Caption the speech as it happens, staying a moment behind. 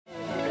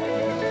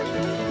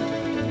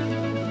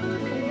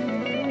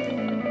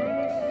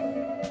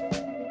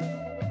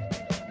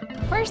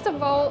First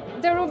of all,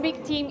 the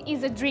Rubik team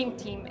is a dream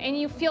team, and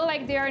you feel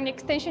like they are an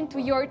extension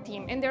to your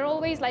team, and they're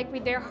always like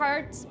with their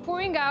hearts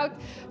pouring out,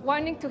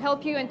 wanting to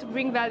help you and to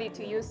bring value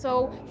to you.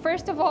 So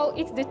first of all,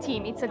 it's the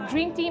team. It's a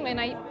dream team,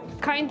 and I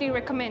kindly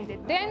recommend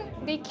it. Then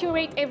they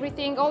curate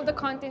everything. All the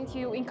content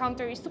you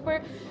encounter is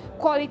super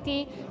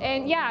quality,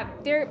 and yeah,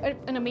 they're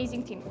an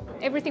amazing team.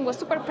 Everything was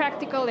super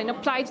practical and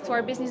applied to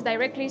our business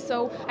directly,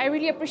 so I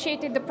really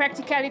appreciated the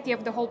practicality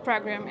of the whole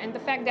program and the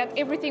fact that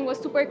everything was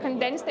super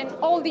condensed and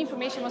all the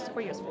information was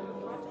super useful.